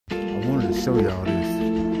show y'all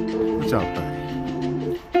this. What y'all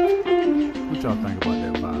think? What y'all think about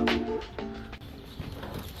that vibe?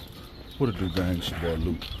 What it do, gang? It's your boy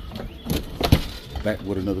Luke. Back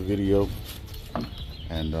with another video.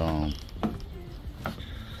 And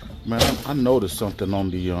man, I noticed something on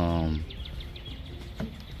the Yukon.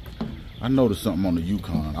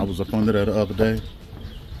 I was up under there the other day,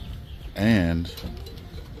 and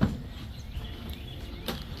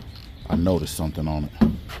I noticed something on it.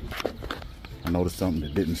 I noticed something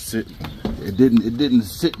that didn't sit. It didn't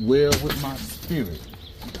sit well with my spirit.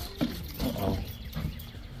 Uh-oh.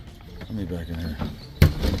 Let me back in here.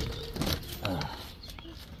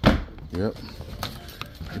 Yep.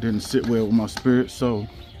 It didn't sit well with my spirit, so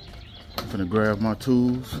I'm finna grab my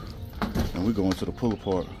tools and we're going to the pull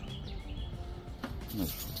apart.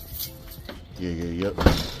 Yep.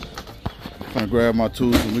 I'm gonna grab my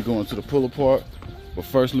tools and we're going to the pull apart. But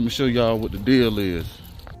first, let me show y'all what the deal is.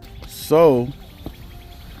 So,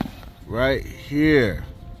 right here,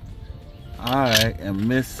 I am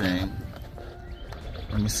missing.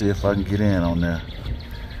 Let me see if I can get in on there.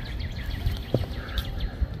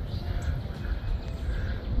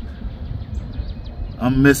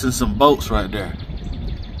 I'm missing some bolts right there.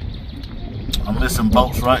 I'm missing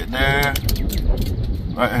bolts right there.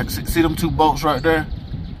 Right, see them two bolts right there?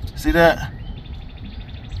 See that?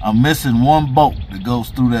 I'm missing one bolt that goes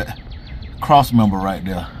through that cross member right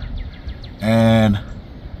there. And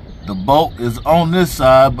the bolt is on this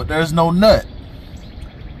side, but there's no nut.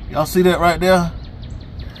 Y'all see that right there?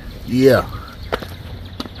 Yeah.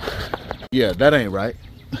 Yeah, that ain't right.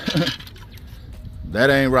 That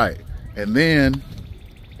ain't right. And then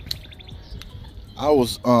I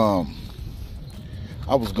was going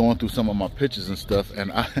through some of my pictures and stuff,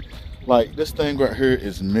 and like this thing right here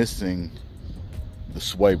is missing the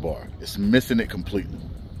sway bar. It's missing it completely.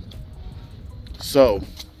 So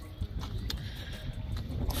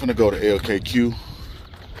I'm gonna go to LKQ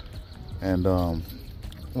and I'm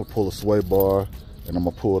gonna pull a sway bar, and I'm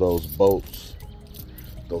gonna pull those bolts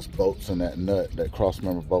and that nut, that cross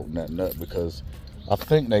member bolt and that nut, because I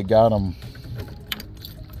think they got them.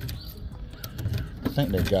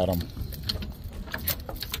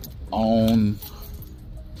 On,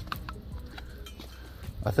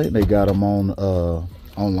 I think they got them on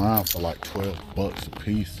online for like $12 a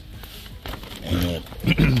piece, and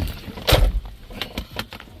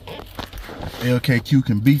LKQ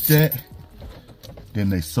can beat that, then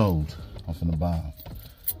they sold. I'm finna buy them.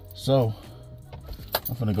 So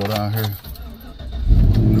I'm finna go down here.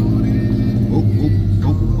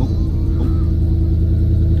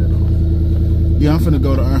 Yeah, I'm finna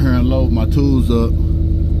go down here and load my tools up,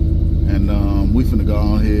 and we finna go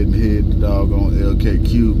on ahead and hit the doggone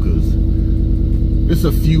LKQ, because it's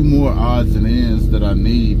a few more odds and ends that I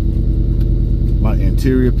need, like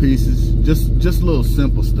interior pieces, just little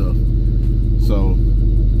simple stuff. So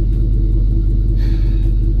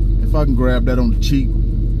if I can grab that on the cheap,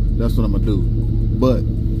 that's what I'm gonna do. But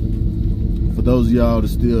for those of y'all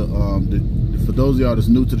that's still, for those of y'all that's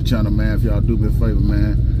new to the channel, man, if y'all do me a favor,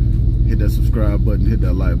 man, hit that subscribe button, hit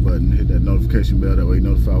that like button, hit that notification bell. That way you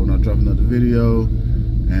notify when I drop another video.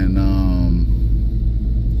 And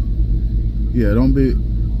yeah, don't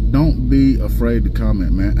be afraid to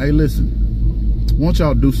comment, man. Hey, listen, I want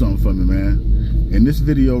y'all to do something for me, man. In this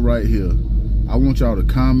video right here, I want y'all to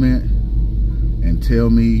comment and tell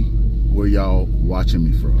me where y'all watching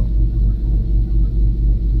me from.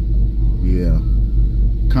 Yeah,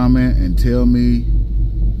 comment and tell me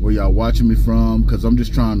where y'all watching me from, because I'm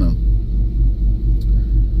just trying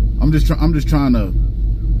to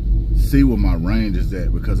see where my range is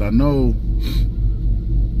at, because I know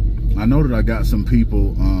that I got some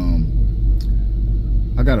people,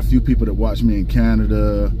 I got a few people that watch me in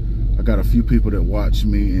Canada. I got a few people that watch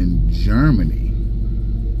me in Germany.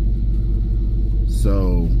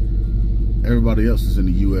 So everybody else is in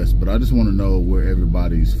the US, but I just want to know where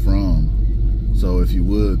everybody's from. So if you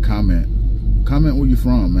would comment where you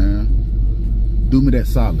from, man. Do me that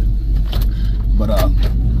solid. But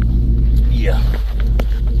yeah,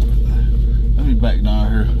 let me back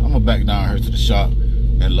down here. I'm gonna back down here to the shop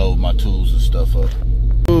and load my tools and stuff up.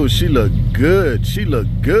 Oh, she look good. She look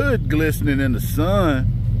good glistening in the sun.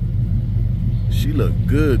 She look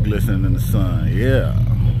good glistening in the sun. Yeah.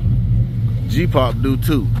 G-Pop do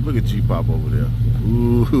too. Look at G-Pop over there.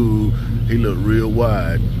 Ooh, he look real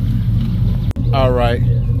wide. All right.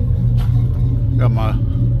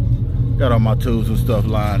 Got all my tools and stuff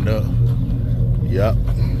lined up. Yep.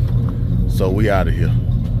 So we out of here.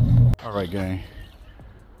 All right, gang.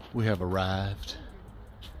 We have arrived.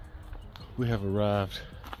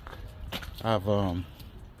 I've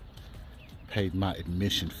paid my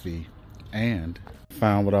admission fee and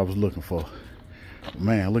found what I was looking for.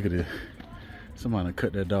 Man, look at this. Somebody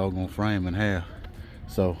cut that doggone frame in half.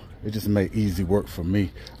 So it just made easy work for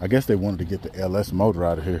me. I guess they wanted to get the LS motor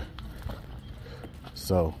out of here.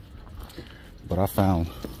 So, but I found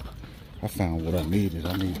what I needed.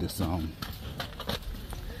 I need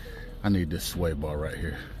this sway bar right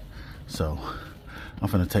here. So I'm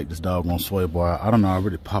finna take this doggone sway bar out. I don't know, I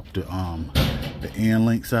already popped the end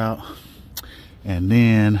links out. And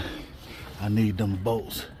then I need them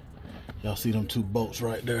bolts. Y'all see them 2 bolts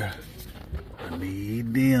right there? I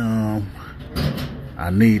need them.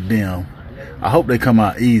 I hope they come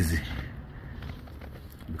out easy,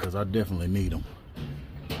 because I definitely need them.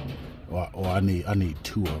 Or I need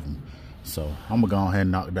 2 of them. So I'm gonna go ahead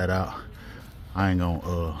and knock that out. I ain't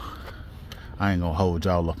gonna hold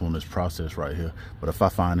y'all up on this process right here. But if I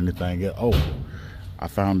find anything else, oh, I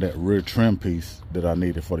found that rear trim piece that I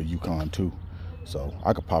needed for the Yukon too. So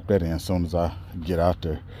I could pop that in as soon as I get out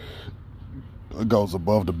there. It goes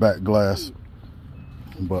above the back glass.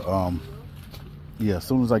 But yeah, as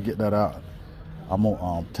soon as I get that out, I'm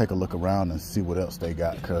gonna take a look around and see what else they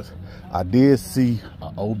got, because I did see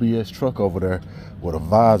an OBS truck over there with a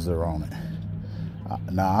visor on it.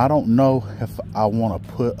 Now I don't know if I want to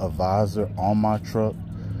put a visor on my truck,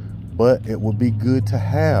 but it would be good to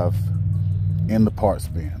have in the parts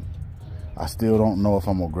bin. I still don't know if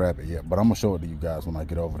I'm gonna grab it yet, but I'm gonna show it to you guys when I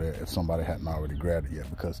get over there if somebody hadn't already grabbed it yet,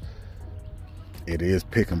 because it is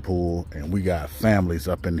pick and pull, and we got families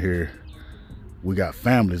up in here.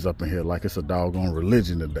 Like it's a doggone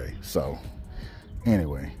religion today. So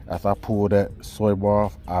anyway, after I pull that sway bar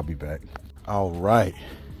off, I'll be back. All right,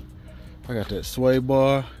 I got that sway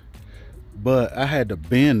bar, but I had to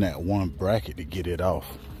bend that one bracket to get it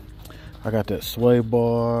off. I got that sway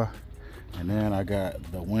bar, and then I got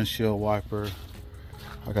the windshield wiper.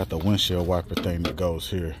 I got the windshield wiper thing that goes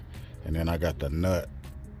here, and then I got the nut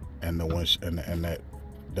and the and that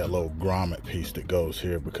little grommet piece that goes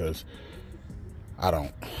here, because I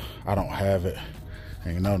don't have it.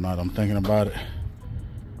 And you know, now that I'm thinking about it,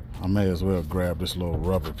 I may as well grab this little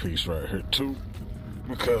rubber piece right here too,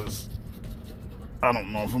 because I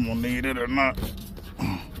don't know if I'm gonna need it or not.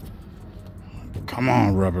 Come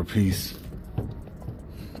on, rubber piece.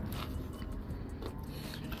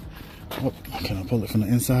 Oh, can I pull it from the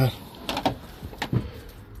inside?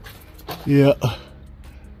 Yeah.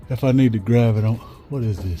 If I need to grab it, what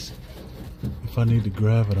is this? If I need to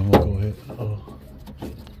grab it, I'm gonna go ahead. Oh.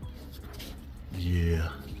 Yeah.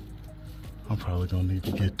 I'm probably gonna need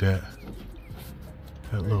to get that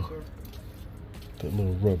little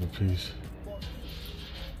rubber piece.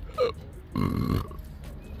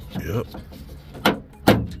 Yep.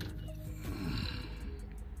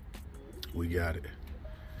 We got it.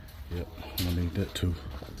 Yep, I'm gonna need that too.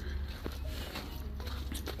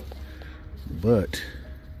 But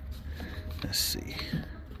let's see.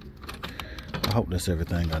 I hope that's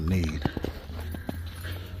everything I need,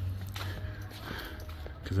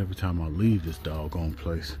 because every time I leave this doggone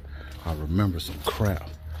place, I remember some crap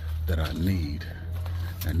that I need.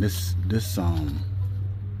 And this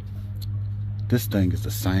thing is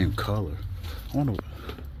the same color. I wonder.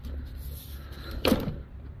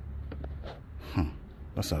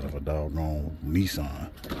 That's out of a doggone Nissan.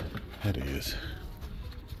 That is.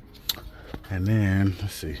 And then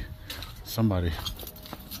let's see. Somebody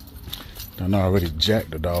done already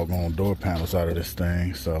jacked the doggone door panels out of this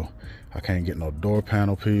thing, so I can't get no door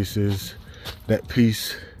panel pieces. That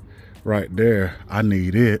piece right there, I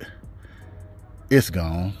need it. It's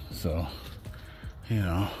gone. So, you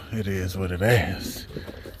know, it is what it is.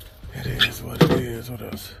 It is what it is. What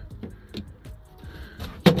else?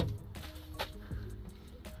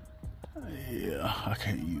 Yeah, I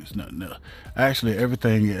can't use nothing else. Actually,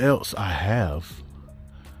 everything else I have,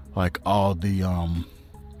 like all the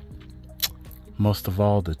most of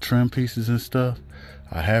all the trim pieces and stuff,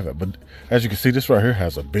 I have it. But as you can see, this right here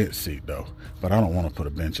has a bench seat though, but I don't want to put a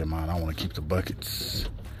bench in mine. I want to keep the buckets.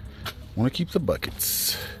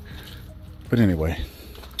 But anyway,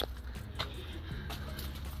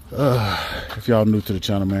 if y'all new to the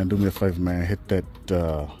channel, man, do me a favor, man, hit that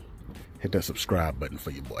subscribe button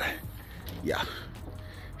for your boy. Yeah,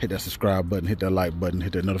 hit that subscribe button, hit that like button,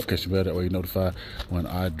 hit that notification bell. That way you're notified when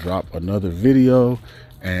I drop another video.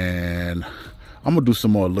 And I'm gonna do some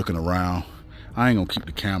more looking around. I ain't gonna keep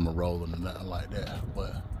the camera rolling or nothing like that,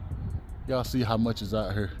 but y'all see how much is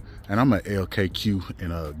out here. And I'm at LKQ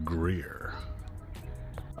in a Greer.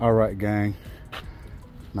 All right, gang.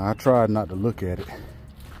 Now I tried not to look at it,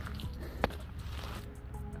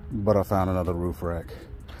 but I found another roof rack.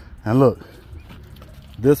 And look,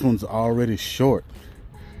 this one's already short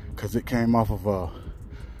because it came off of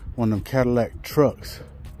one one of them Cadillac trucks,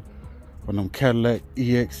 one of them Cadillac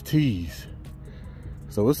EXTs.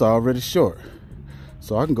 So it's already short.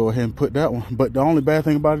 So I can go ahead and put that one. But the only bad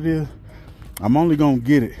thing about it is I'm only gonna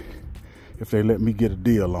get it if they let me get a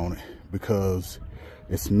deal on it, because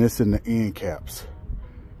it's missing the end caps.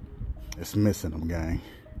 It's missing them, gang.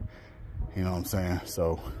 You know what I'm saying?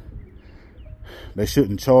 So they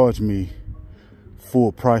shouldn't charge me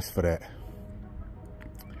full price for that.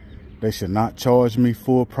 They should not charge me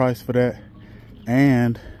full price for that.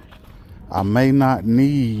 And I may not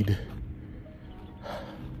need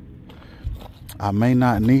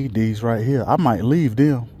these right here. I might leave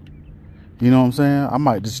them. You know what I'm saying? I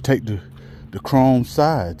might just take the chrome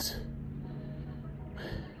sides.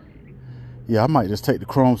 Yeah, I might just take the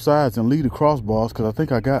chrome sides and leave the crossbars, because I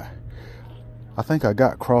think I got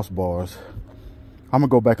crossbars. I'm gonna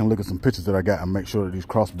go back and look at some pictures that I got and make sure that these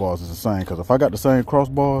crossbars is the same, because if I got the same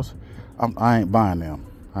crossbars, I ain't buying them.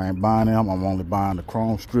 I ain't buying them. I'm only buying the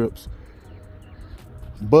chrome strips.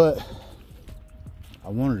 But I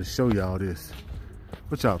wanted to show y'all this.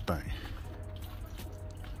 What y'all think?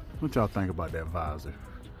 What y'all think about that visor?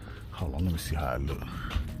 Hold on, let me see how it look.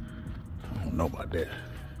 I don't know about that.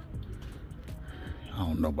 I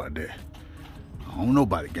don't know about that. I don't know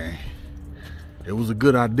about it, gang. It was a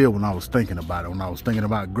good idea when I was thinking about it, when I was thinking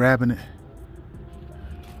about grabbing it.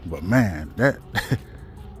 But man, that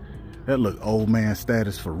look old man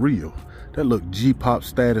status for real. That look G-pop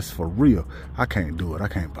status for real. I can't do it. I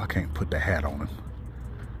can't put the hat on him.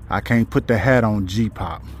 I can't put the hat on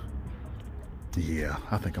G-pop. Yeah,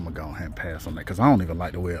 I think I'm gonna go ahead and pass on that, because I don't even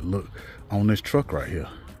like the way it look on this truck right here.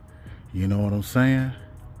 You know what I'm saying?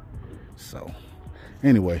 So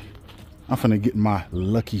anyway, I'm finna get my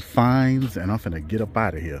lucky finds and I'm finna get up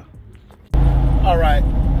out of here. All right,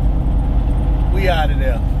 we out of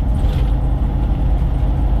there.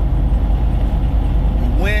 We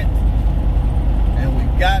went and we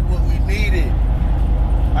got what we needed.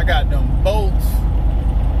 I got them bolts.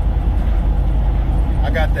 I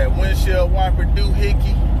got that windshield wiper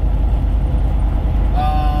doohickey.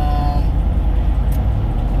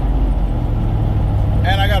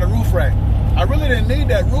 And I got a roof rack. I really didn't need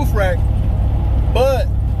that roof rack, but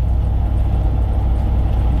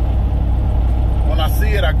when I see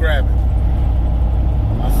it, I grab it.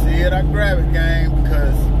 When I see it, I grab it, gang,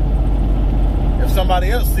 because if somebody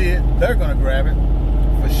else see it, they're gonna grab it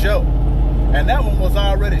for sure. And that one was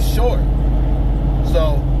already short,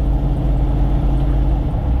 so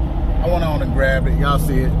I went on and grabbed it. Y'all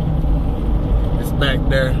see it? It's back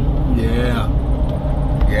there. Yeah.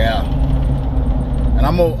 And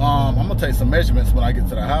I'm gonna take some measurements when I get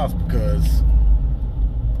to the house, because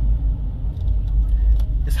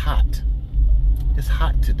it's hot. It's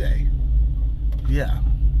hot today. Yeah.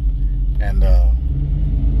 And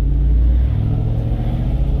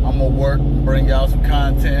I'm gonna work and bring y'all some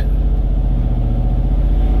content.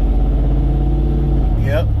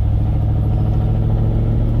 Yep.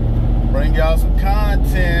 Bring y'all some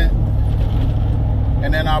content.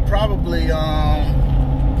 And then I'll probably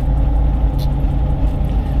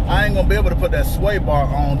I ain't gonna be able to put that sway bar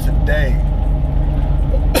on today.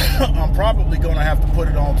 I'm probably gonna have to put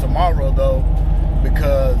it on tomorrow though,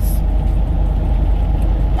 because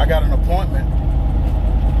I got an appointment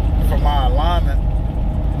for my alignment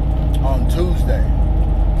on Tuesday.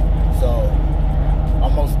 So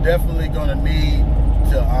I'm most definitely gonna need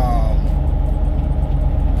to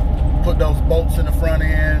put those bolts in the front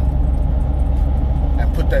end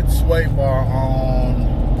and put that sway bar on,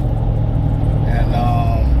 and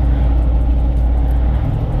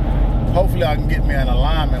hopefully I can get me an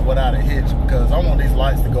alignment without a hitch, because I want these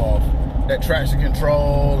lights to go off. That traction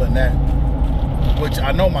control and that, which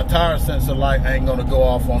I know my tire sensor light ain't gonna go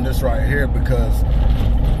off on this right here, because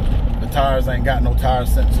the tires ain't got no tire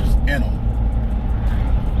sensors in them.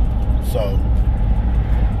 So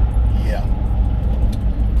yeah,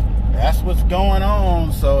 that's what's going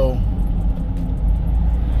on. So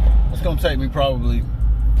it's gonna take me probably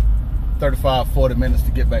 35-40 minutes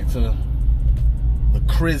to get back to the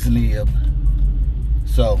Crisnib.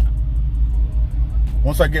 So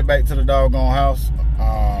once I get back to the doggone house,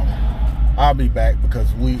 I'll be back, because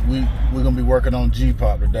we're gonna be working on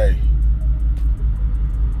G-pop today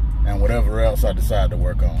and whatever else I decide to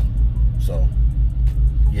work on. So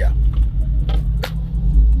yeah.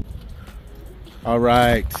 All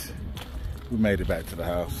right, we made it back to the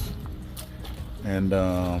house, and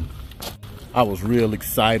I was real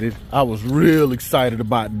excited. I was real excited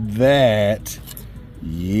about that.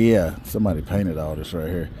 Yeah, somebody painted all this right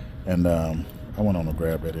here, and I went on to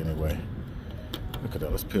grab it anyway. Look at that.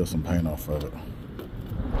 Let's peel some paint off of it.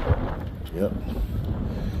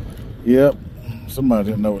 Yep. Somebody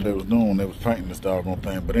didn't know what they was doing when they was painting this doggone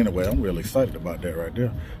thing. But anyway, I'm really excited about that right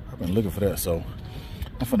there. I've been looking for that. So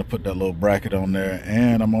I'm gonna put that little bracket on there,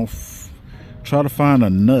 and I'm gonna try to find a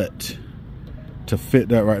nut to fit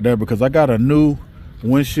that right there, because I got a new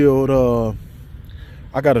windshield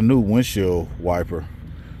wiper.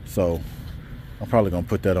 So I'm probably gonna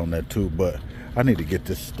put that on there too. But I need to get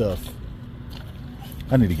this stuff.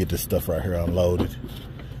 I need to get this stuff right here unloaded.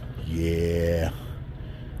 Yeah.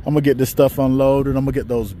 I'm gonna get this stuff unloaded. I'm gonna get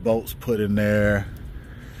those bolts put in there.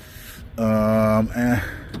 And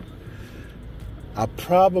I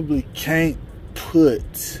probably can't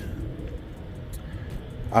put,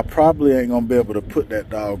 I probably ain't gonna be able to put that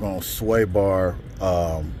doggone sway bar,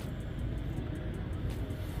 I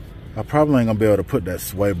probably ain't gonna be able to put that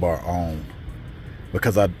sway bar on,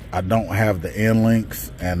 because I don't have the end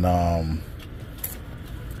links, and I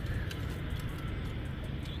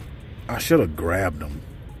should have grabbed them.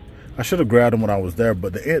 I should have grabbed them when I was there,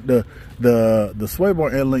 but the sway bar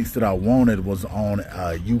end links that I wanted was on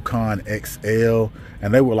a Yukon XL,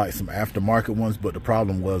 and they were like some aftermarket ones. But the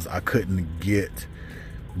problem was I couldn't get,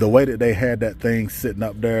 the way that they had that thing sitting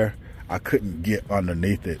up there, I couldn't get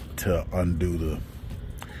underneath it to undo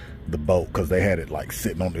the bolt, because they had it like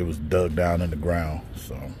sitting on, it was dug down in the ground.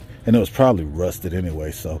 So, and it was probably rusted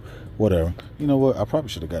anyway, so whatever. You know what, I probably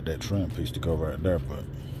should have got that trim piece to go right there, but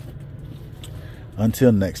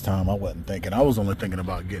until next time, I wasn't thinking. I was only thinking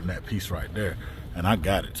about getting that piece right there, and I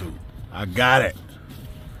got it too. I got it.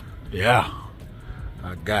 Yeah,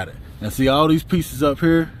 I got it. And see all these pieces up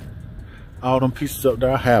here, all them pieces up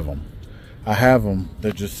there, I have them. I have them.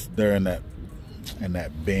 They're in that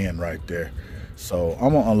bin right there. So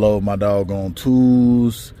I'm gonna unload my doggone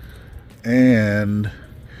tools, and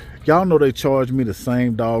y'all know they charged me the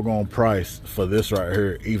same doggone price for this right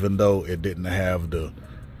here, even though it didn't have the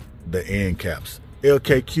end caps.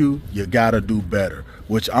 LKQ, you gotta do better,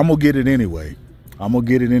 which I'm gonna get it anyway. I'm gonna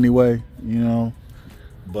get it anyway, you know.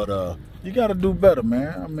 But you gotta do better,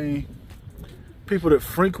 man. I mean, people that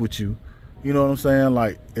freak with you, you know what I'm saying?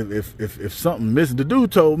 Like if something missing, the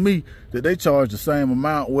dude told me that they charge the same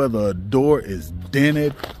amount whether a door is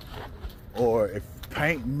dented or if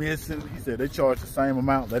paint missing. He said they charge the same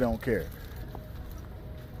amount, they don't care.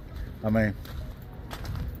 I mean,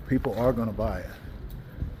 people are gonna buy it.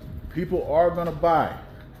 People are gonna buy.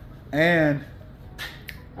 And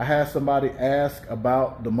I had somebody ask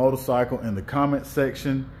about the motorcycle in the comment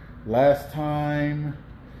section last time.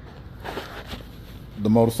 The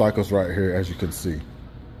motorcycle's right here, as you can see.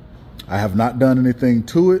 I have not done anything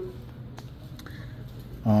to it.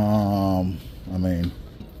 I mean,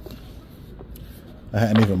 I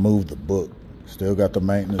hadn't even moved the book. Still got the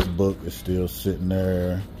maintenance book. It's still sitting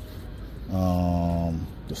there.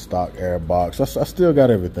 The stock air box. I still got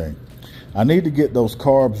everything. I need to get those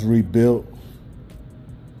carbs rebuilt.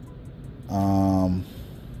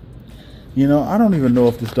 You know, I don't even know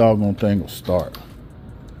if this doggone thing will start.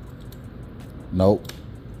 Nope,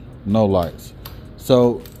 no lights.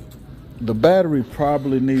 So the battery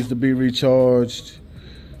probably needs to be recharged.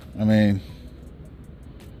 I mean,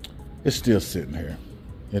 it's still sitting here.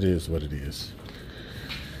 It is what it is.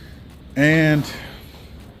 And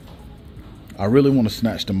I really want to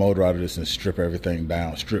snatch the motor out of this and strip everything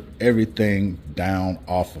down. Strip everything down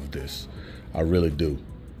off of this. I really do.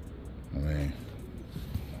 I mean,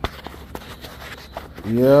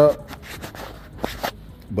 yeah.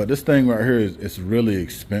 But this thing right here it's really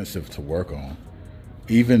expensive to work on.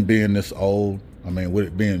 Even being this old, I mean, with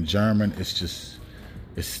it being German, it's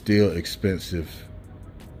still expensive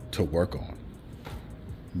to work on.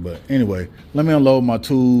 But anyway, let me unload my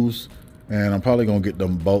tools, and I'm probably gonna get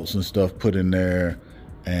them bolts and stuff put in there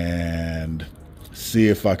and see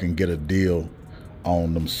if I can get a deal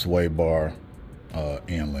on them sway bar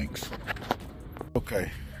end links. Okay,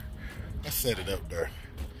 let's set it up there.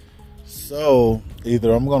 So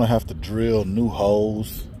either I'm gonna have to drill new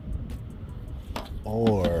holes,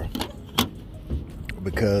 or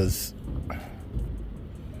because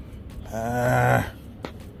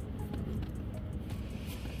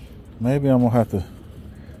maybe I'm gonna have to,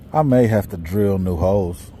 I may have to drill new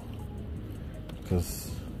holes,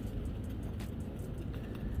 because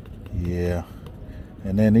yeah,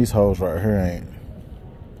 and then these holes right here ain't,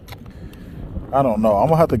 I don't know. I'm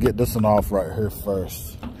gonna have to get this one off right here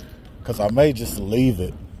first, because I may just leave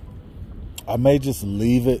it. I may just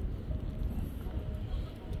leave it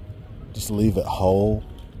whole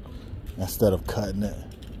instead of cutting it,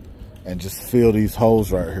 and just fill these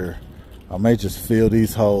holes right here. I may just fill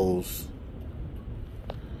these holes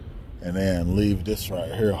and then leave this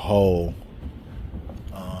right here whole.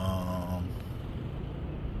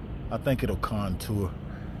 I think it'll contour.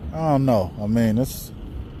 I don't know. I mean, it's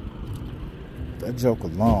that joke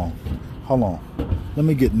alone. Hold on. Let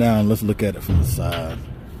me get down. Let's look at it from the side.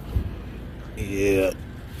 Yeah.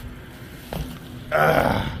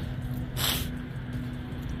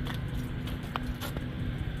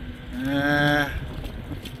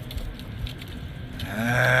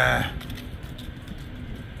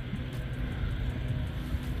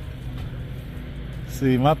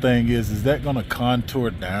 See, my thing is that gonna contour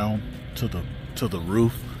down to the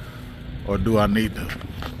roof, or do I need to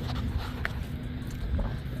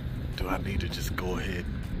just go ahead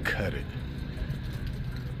and cut it?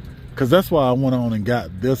 Because that's why I went on and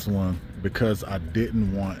got this one, because I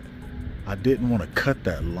didn't want to cut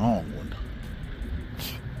that long one.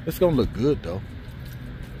 It's gonna look good though.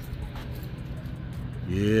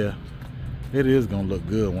 Yeah, it is gonna look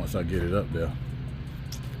good once I get it up there.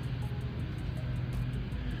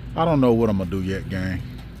 I don't know what I'm gonna do yet, gang.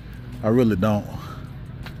 I really don't.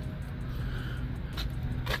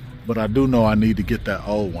 But I do know I need to get that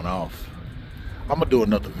old one off. I'm gonna do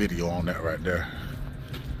another video on that right there.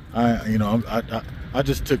 I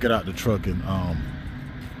just took it out the truck and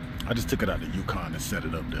I just took it out the Yukon and set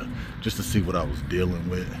it up there just to see what I was dealing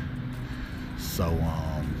with. So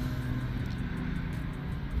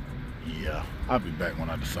yeah, I'll be back when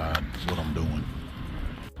I decide what I'm doing.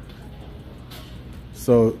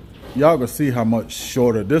 So y'all gonna see how much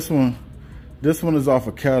shorter this one is off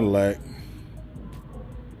a Cadillac,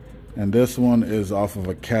 and this one is off of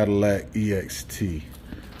a Cadillac EXT.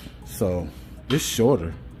 So it's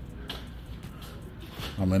shorter.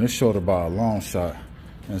 I mean, it's shorter by a long shot.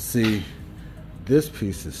 And see, this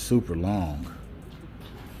piece is super long.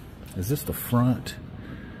 Is this the front?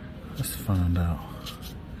 Let's find out.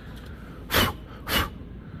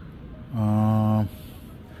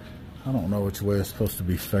 I don't know which way it's supposed to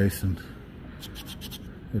be facing.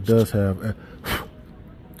 It does have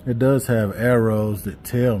arrows that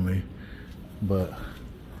tell me, but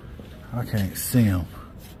I can't see them.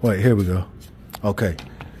 Wait, here we go. Okay,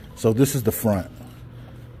 so this is the front.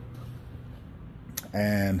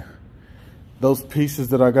 And those pieces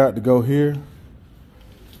that I got to go here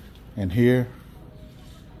and here,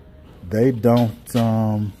 they don't,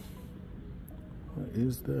 what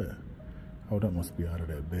is that? Oh, that must be out of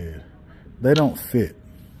that bed. They don't fit.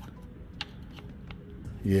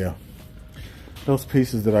 Yeah. Those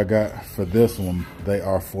pieces that I got for this one, they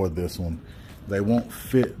are for this one. They won't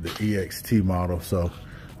fit the EXT model, so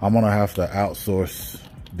I'm gonna have to outsource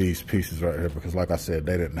these pieces right here, because like I said,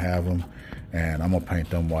 they didn't have them, and I'm gonna paint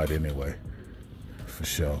them white anyway, for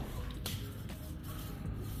sure.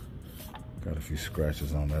 Got a few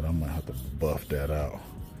scratches on that. I'm gonna have to buff that out.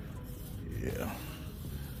 Yeah.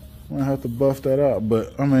 I'm gonna have to buff that out,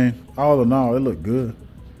 but I mean, all in all, it looked good.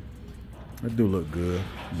 It do look good,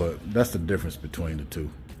 but that's the difference between the two.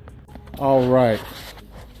 All right.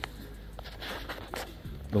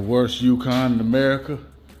 The worst Yukon in America.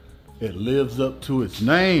 It lives up to its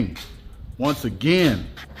name once again.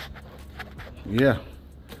 Yeah.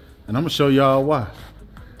 And I'm gonna show y'all why.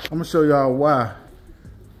 I'm gonna show y'all why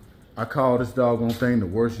I call this doggone thing the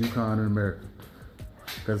worst Yukon in America.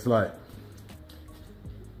 Cause like,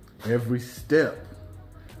 every step.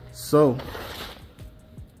 So,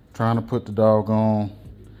 trying to put the doggone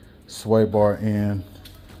sway bar in,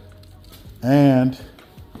 and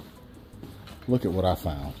look at what I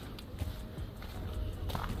found.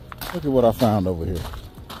 Look at what I found over here.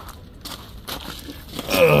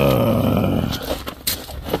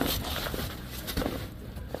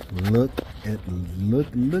 Look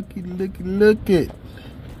it.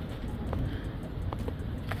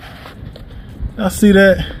 Y'all see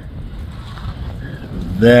that?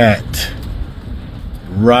 That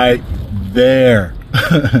right there.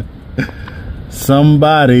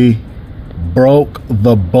 Somebody broke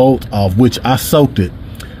the bolt off, which I soaked it.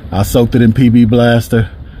 I soaked it in PB Blaster.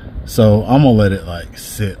 So I'm gonna let it like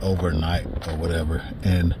sit overnight or whatever.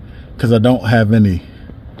 And cause I don't have any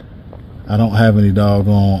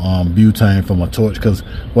doggone butane for my torch. Cause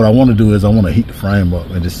what I want to do is I want to heat the frame up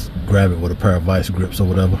and just grab it with a pair of vice grips or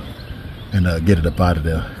whatever, and get it up out of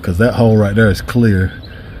there. Cause that hole right there is clear.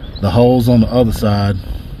 The holes on the other side,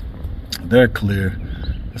 they're clear.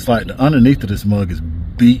 It's like the underneath of this mug is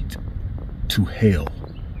beat to hell.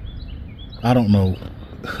 I don't know.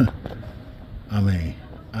 I mean,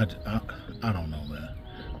 I don't know, man.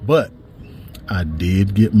 But I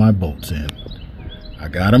did get my bolts in. I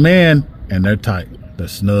got them in, and they're tight. They're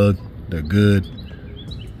snug. They're good.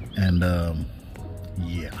 And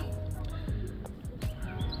yeah,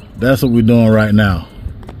 that's what we're doing right now.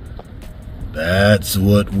 That's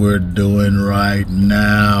what we're doing right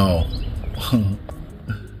now.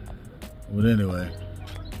 But anyway,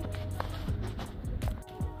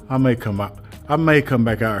 I may come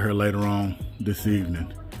back out here later on this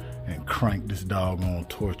evening and crank this doggone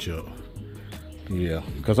torch up. Yeah,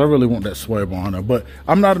 because I really want that sway bar on there. But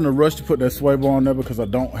I'm not in a rush to put that sway bar on there because I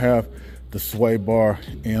don't have the sway bar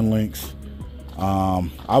end links.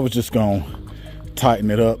 I was just gonna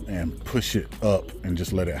tighten it up and push it up and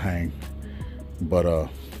just let it hang. But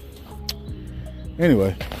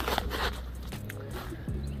anyway,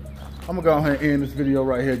 I'm gonna go ahead and end this video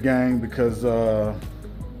right here, gang, because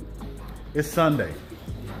it's Sunday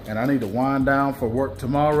and I need to wind down for work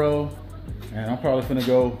tomorrow, and I'm probably finna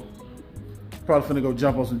go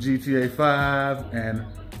jump on some GTA 5 and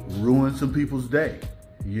ruin some people's day,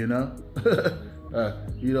 you know?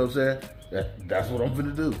 You know what I'm saying? That's what I'm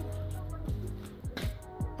finna do.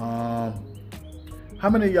 How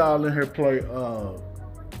many of y'all in here play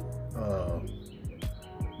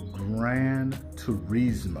Gran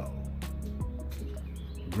Turismo?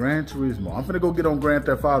 Gran Turismo. I'm finna go get on Grand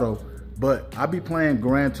Theft Auto, but I be playing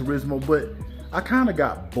Gran Turismo, but I kind of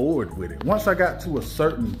got bored with it. Once I got to a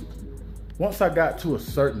certain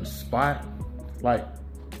spot, like,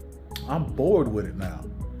 I'm bored with it now.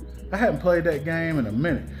 I hadn't played that game in a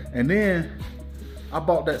minute. And then I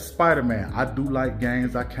bought that Spider-Man. I do like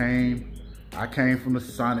games. I came from the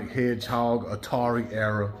Sonic Hedgehog Atari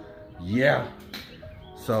era. Yeah.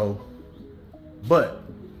 So, but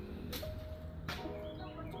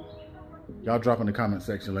y'all drop in the comment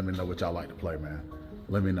section. Let me know what y'all like to play, man.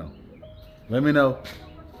 Let me know. Let me know.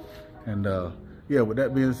 And yeah, with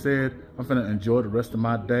that being said, I'm finna enjoy the rest of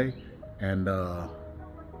my day. And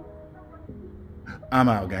I'm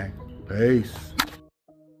out, gang. Peace.